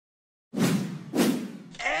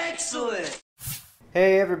Excellent!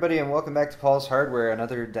 Hey everybody, and welcome back to Paul's Hardware,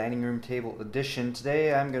 another dining room table edition.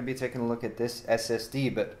 Today I'm going to be taking a look at this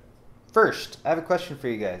SSD, but first I have a question for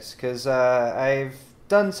you guys, because I've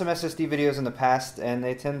done some SSD videos in the past and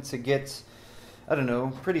they tend to get, I don't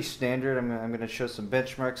know, pretty standard. I'm going to show some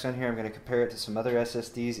benchmarks on here. I'm going to compare it to some other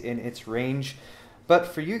SSDs in its range. But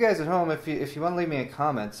for you guys at home, if you want to leave me a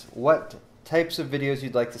comment, what types of videos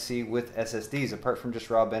you'd like to see with SSDs apart from just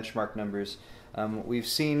raw benchmark numbers. We've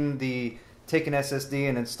seen the take an SSD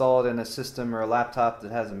and install it in a system or a laptop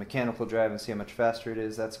that has a mechanical drive and see how much faster it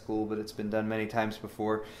is. That's cool, but it's been done many times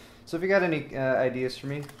before. So if you got any ideas for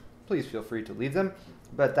me, please feel free to leave them.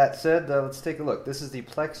 But that said, let's take a look. This is the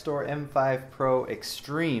Plextor M5 Pro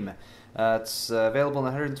Xtreme. It's available in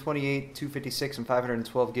 128, 256, and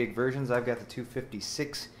 512 gig versions. I've got the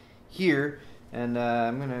 256 here. And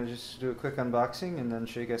I'm going to just do a quick unboxing and then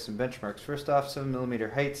show you guys some benchmarks. First off,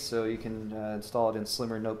 7mm height, so you can install it in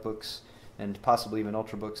slimmer notebooks and possibly even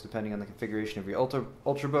ultrabooks depending on the configuration of your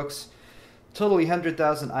ultrabooks. Totally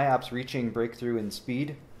 100,000 IOPS reaching breakthrough in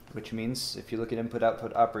speed, which means if you look at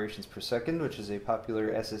input-output operations per second, which is a popular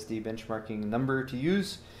SSD benchmarking number to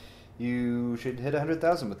use, you should hit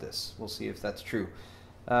 100,000 with this. We'll see if that's true.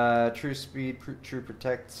 True speed, true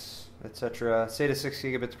protect, etc. SATA 6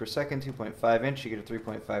 gigabits per second, 2.5 inch. You get a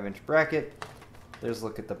 3.5 inch bracket. There's a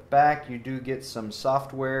look at the back. You do get some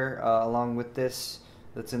software along with this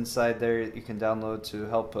that's inside there you can download to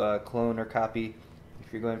help clone or copy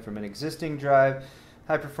if you're going from an existing drive.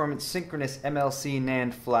 High performance synchronous MLC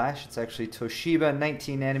NAND flash. It's actually Toshiba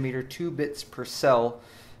 19 nanometer 2 bits per cell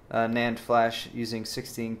NAND flash using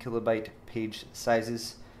 16 kilobyte page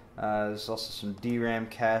sizes. There's also some DRAM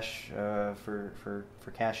cache for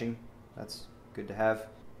caching. That's good to have.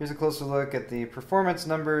 Here's a closer look at the performance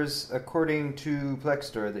numbers according to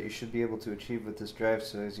Plextor that you should be able to achieve with this drive.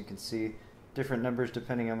 So as you can see, different numbers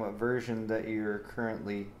depending on what version that you're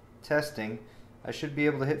currently testing. I should be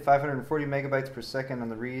able to hit 540 megabytes per second on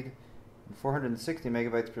the read and 460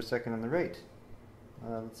 megabytes per second on the write.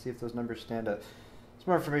 Let's see if those numbers stand up. There's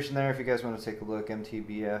more information there if you guys want to take a look.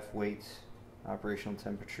 MTBF, weight, operational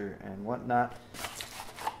temperature, and whatnot.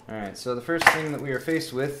 Alright, so the first thing that we are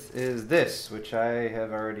faced with is this, which I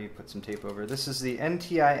have already put some tape over. This is the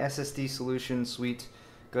NTI SSD Solution Suite.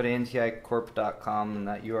 Go to nticorp.com and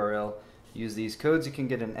that URL. Use these codes. You can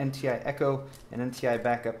get an NTI Echo and NTI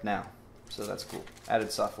Backup now. So that's cool.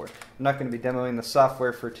 Added software. I'm not going to be demoing the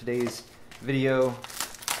software for today's video.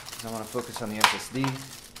 I want to focus on the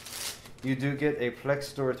SSD. You do get a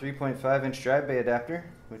Plextor 3.5 inch drive bay adapter,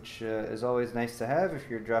 which is always nice to have if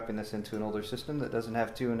you're dropping this into an older system that doesn't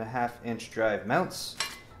have 2.5 inch drive mounts.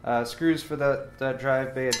 Screws for that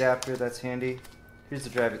drive bay adapter, that's handy. Here's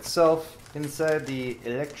the drive itself. Inside the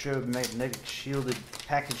electromagnetic shielded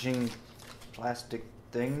packaging plastic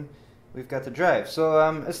thing, we've got the drive. So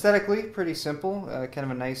aesthetically, pretty simple. Kind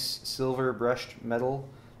of a nice silver brushed metal,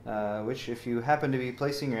 which if you happen to be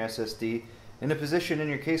placing your SSD in a position in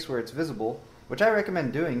your case where it's visible, which I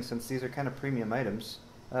recommend doing since these are kind of premium items,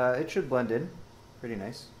 it should blend in. Pretty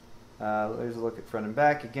nice. There's a look at front and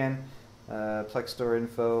back again. Plextor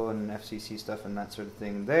info and FCC stuff and that sort of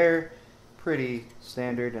thing there. Pretty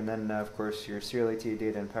standard. And then of course your serial ATA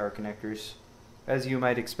data and power connectors, as you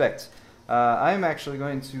might expect. I'm actually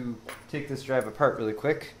going to take this drive apart really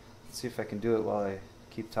quick. Let's see if I can do it while I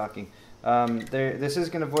keep talking. This is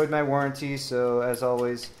going to void my warranty, so as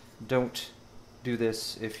always, don't do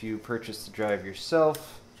this if you purchase the drive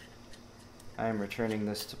yourself. I am returning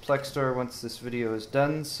this to Plextor once this video is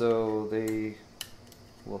done, so they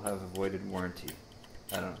will have a voided warranty.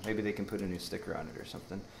 I don't know, maybe they can put a new sticker on it or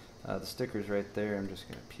something. The sticker's right there. I'm just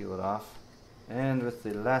going to peel it off. And with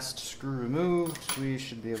the last screw removed, we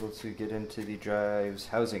should be able to get into the drive's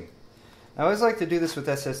housing. I always like to do this with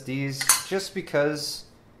SSDs just because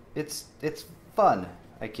it's fun,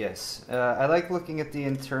 I guess. I like looking at the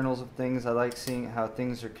internals of things. I like seeing how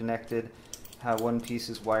things are connected, how one piece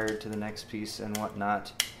is wired to the next piece and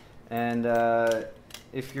whatnot. And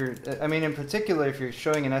if you're, I mean in particular, if you're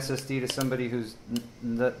showing an SSD to somebody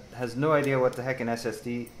that has no idea what the heck an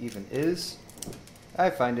SSD even is, I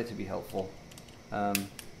find it to be helpful.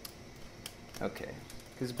 Okay,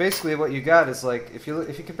 because basically what you got is like, if you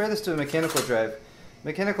compare this to a mechanical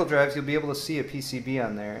drives you'll be able to see a PCB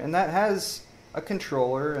on there, and that has a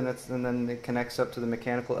controller, and then it connects up to the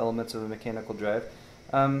mechanical elements of a mechanical drive.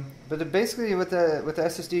 But basically with the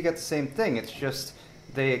SSD you got the same thing. It's just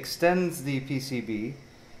they extend the PCB,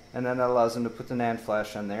 and then that allows them to put the NAND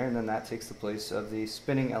flash on there, and then that takes the place of the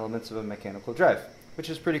spinning elements of a mechanical drive, which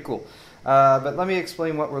is pretty cool. But let me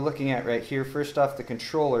explain what we're looking at right here. First off, the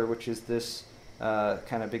controller, which is this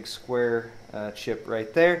kind of big square chip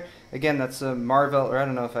right there. Again, that's a Marvell, or I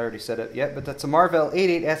don't know if I already said it yet, but that's a Marvell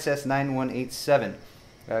 88SS9187.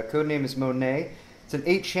 Codename is Monet. It's an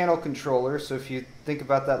 8-channel controller, so if you think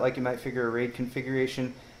about that like you might figure a RAID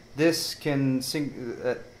configuration, this can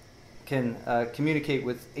communicate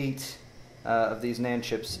with 8 of these NAND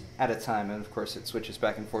chips at a time, and of course it switches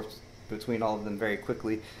back and forth between all of them very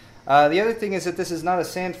quickly. The other thing is that this is not a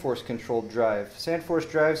SandForce controlled drive. SandForce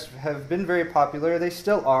drives have been very popular. They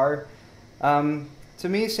still are. To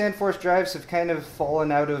me, SandForce drives have kind of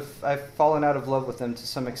I've fallen out of love with them to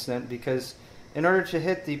some extent, because in order to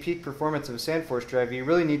hit the peak performance of a SandForce drive, you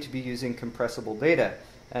really need to be using compressible data,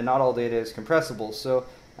 and not all data is compressible. So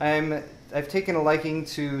I've taken a liking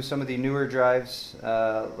to some of the newer drives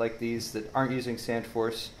like these that aren't using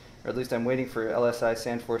SandForce, or at least I'm waiting for LSI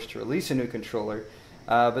SandForce to release a new controller.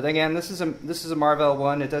 But again, this is a Marvell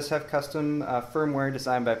one. It does have custom firmware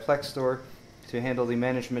designed by Plextor to handle the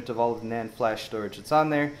management of all of the NAND flash storage that's on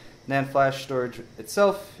there. NAND flash storage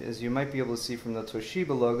itself, as you might be able to see from the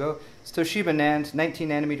Toshiba logo, it's Toshiba NAND, 19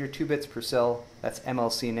 nanometer, 2 bits per cell. That's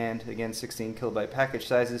MLC NAND, again 16 kilobyte package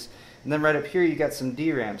sizes. And then right up here you got some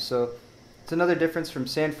DRAM. So it's another difference from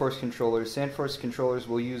SandForce controllers. SandForce controllers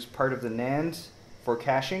will use part of the NAND for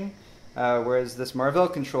caching, whereas this Marvell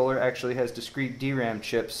controller actually has discrete DRAM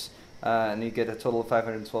chips, and you get a total of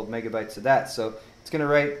 512 megabytes of that. So it's going to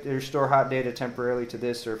write or store hot data temporarily to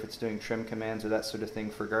this, or if it's doing trim commands or that sort of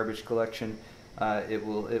thing for garbage collection, it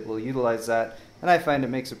will utilize that, and I find it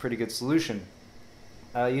makes a pretty good solution.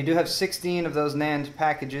 You do have 16 of those NAND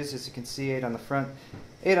packages, as you can see, 8 on the front,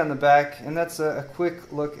 8 on the back, and that's a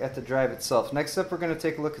quick look at the drive itself. Next up, we're going to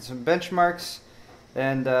take a look at some benchmarks,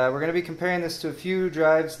 and we're going to be comparing this to a few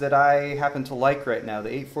drives that I happen to like right now. The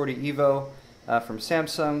 840 EVO from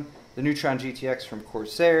Samsung, the Neutron GTX from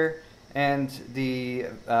Corsair, and the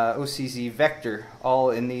OCZ Vector, all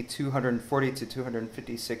in the 240 to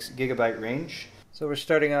 256 gigabyte range. So we're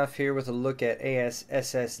starting off here with a look at AS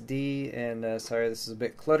SSD, and sorry this is a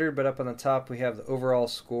bit cluttered, but up on the top we have the overall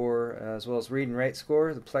score as well as read and write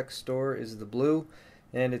score. The Plextor is the blue,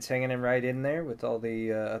 and it's hanging in right in there with all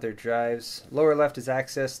the other drives. Lower left is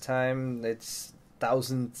access time. It's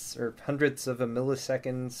thousands or hundredths of a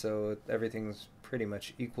millisecond, so everything's pretty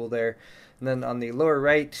much equal there. And then on the lower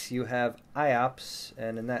right you have IOPS,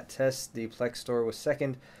 and in that test the Plextor was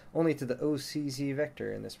second only to the OCZ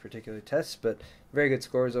Vector in this particular test, but very good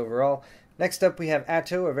scores overall. Next up we have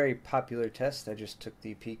Atto, a very popular test. I just took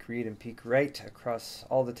the peak read and peak write across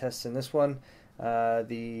all the tests in this one.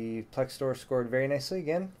 The Plextor scored very nicely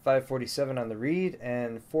again, 547 on the read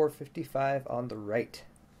and 455 on the write.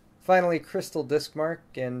 Finally, Crystal Diskmark,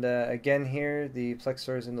 and again here the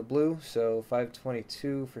Plextor is in the blue, so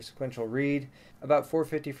 522 for sequential read, about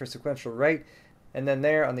 450 for sequential write, and then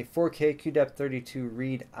there on the 4K QDEP32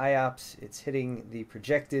 read IOPS, it's hitting the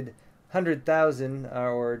projected 100,000,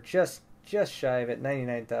 or just shy of it,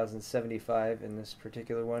 99,075 in this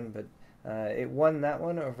particular one, but it won that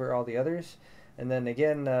one over all the others. And then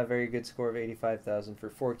again, a very good score of 85,000 for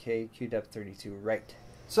 4K QDEP32 write.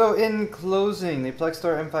 So in closing, the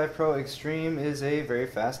Plextor M5 Pro Xtreme is a very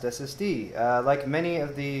fast SSD. Like many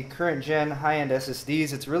of the current gen high-end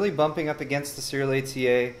SSDs, it's really bumping up against the serial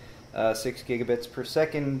ATA 6 gigabits per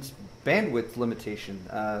second bandwidth limitation.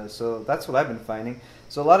 So that's what I've been finding.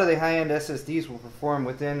 So a lot of the high-end SSDs will perform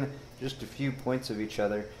within just a few points of each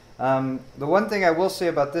other. The one thing I will say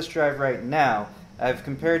about this drive right now, I've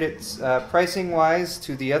compared it pricing-wise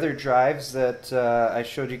to the other drives that I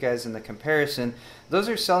showed you guys in the comparison. Those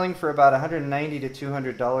are selling for about $190 to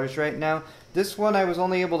 $200 right now. This one I was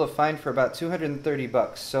only able to find for about 230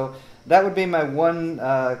 bucks. So that would be my one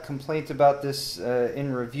complaint about this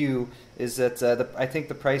in review, is that I think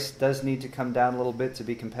the price does need to come down a little bit to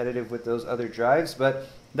be competitive with those other drives, but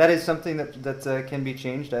that is something that can be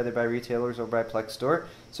changed either by retailers or by Plextor.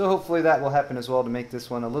 So hopefully that will happen as well to make this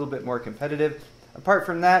one a little bit more competitive. Apart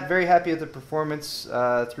from that, very happy with the performance,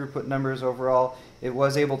 throughput numbers overall. It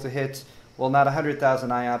was able to hit, well, not 100,000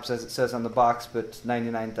 IOPS as it says on the box, but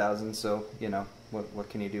 99,000, so, you know, what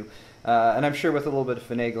can you do? And I'm sure with a little bit of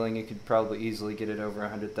finagling you could probably easily get it over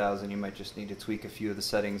 100,000. You might just need to tweak a few of the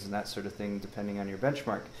settings and that sort of thing depending on your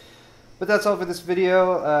benchmark. But that's all for this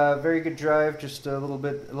video. Very good drive, just a little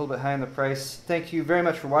bit high on the price. Thank you very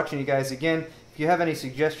much for watching, you guys. Again, if you have any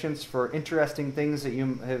suggestions for interesting things that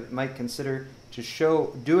you might consider to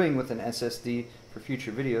show doing with an SSD for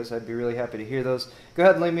future videos, I'd be really happy to hear those. Go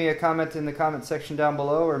ahead and leave me a comment in the comment section down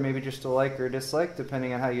below, or maybe just a like or a dislike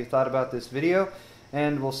depending on how you thought about this video.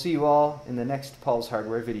 And we'll see you all in the next Paul's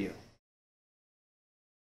Hardware video.